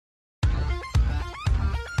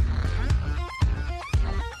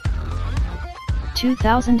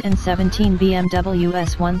2017 BMW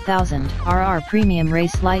S1000RR Premium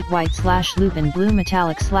Race Light White/Lupin Blue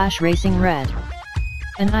Metallic/Racing Red.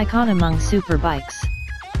 An icon among superbikes.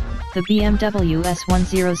 The BMW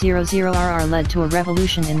S1000RR led to a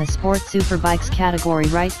revolution in the sport superbikes category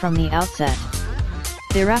right from the outset.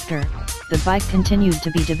 Thereafter, the bike continued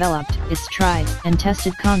to be developed, its tried and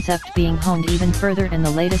tested concept being honed even further and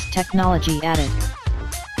the latest technology added.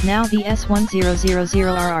 Now the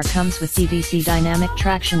S1000RR comes with DTC Dynamic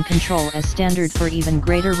Traction Control as standard for even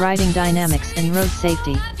greater riding dynamics and road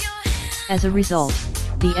safety. As a result,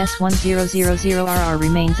 the S1000RR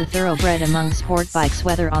remains a thoroughbred among sport bikes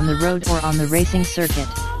whether on the road or on the racing circuit.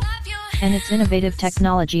 And its innovative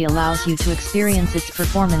technology allows you to experience its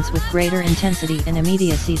performance with greater intensity and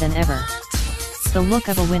immediacy than ever. The look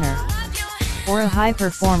of a winner, or a high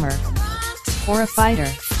performer, or a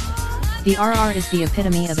fighter. The RR is the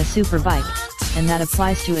epitome of a superbike, and that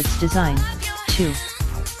applies to its design, too.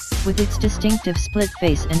 With its distinctive split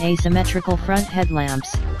face and asymmetrical front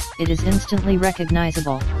headlamps, it is instantly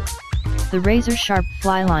recognizable. The razor-sharp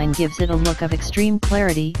flyline gives it a look of extreme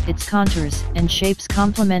clarity, its contours and shapes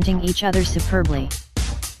complementing each other superbly.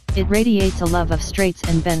 It radiates a love of straights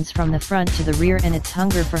and bends from the front to the rear, and its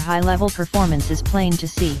hunger for high-level performance is plain to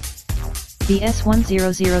see. The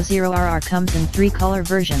S1000RR comes in 3 color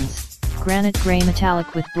versions. Granite Grey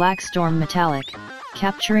Metallic with Black Storm Metallic,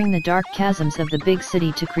 capturing the dark chasms of the big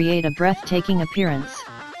city to create a breathtaking appearance.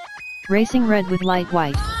 Racing Red with Light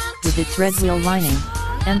White, with its red wheel lining,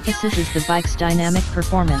 emphasizes the bike's dynamic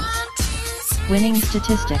performance. Winning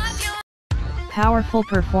statistics. Powerful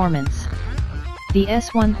performance. The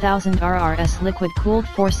S1000RR's liquid-cooled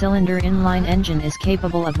 4-cylinder inline engine is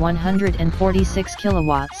capable of 146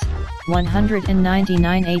 kilowatts,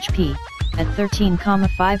 199 HP, at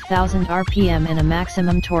 13,500 RPM and a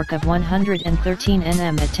maximum torque of 113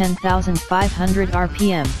 Nm at 10,500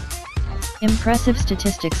 RPM. Impressive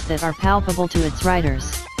statistics that are palpable to its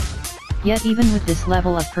riders. Yet even with this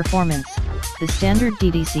level of performance, the standard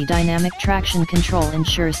DTC Dynamic Traction Control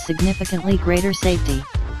ensures significantly greater safety.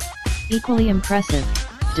 Equally impressive,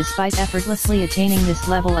 despite effortlessly attaining this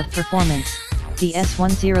level of performance, the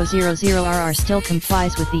S1000RR still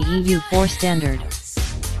complies with the EU4 standard.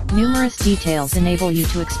 Numerous details enable you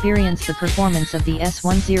to experience the performance of the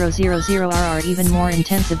S1000RR even more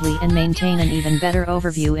intensively and maintain an even better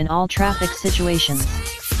overview in all traffic situations.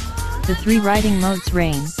 The 3 riding modes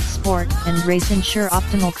rain, sport, and race ensure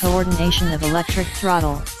optimal coordination of electric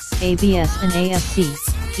throttle, ABS and ASC,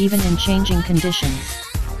 even in changing conditions.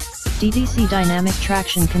 DTC Dynamic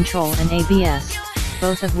Traction Control and ABS,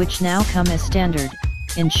 both of which now come as standard,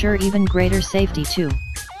 ensure even greater safety too.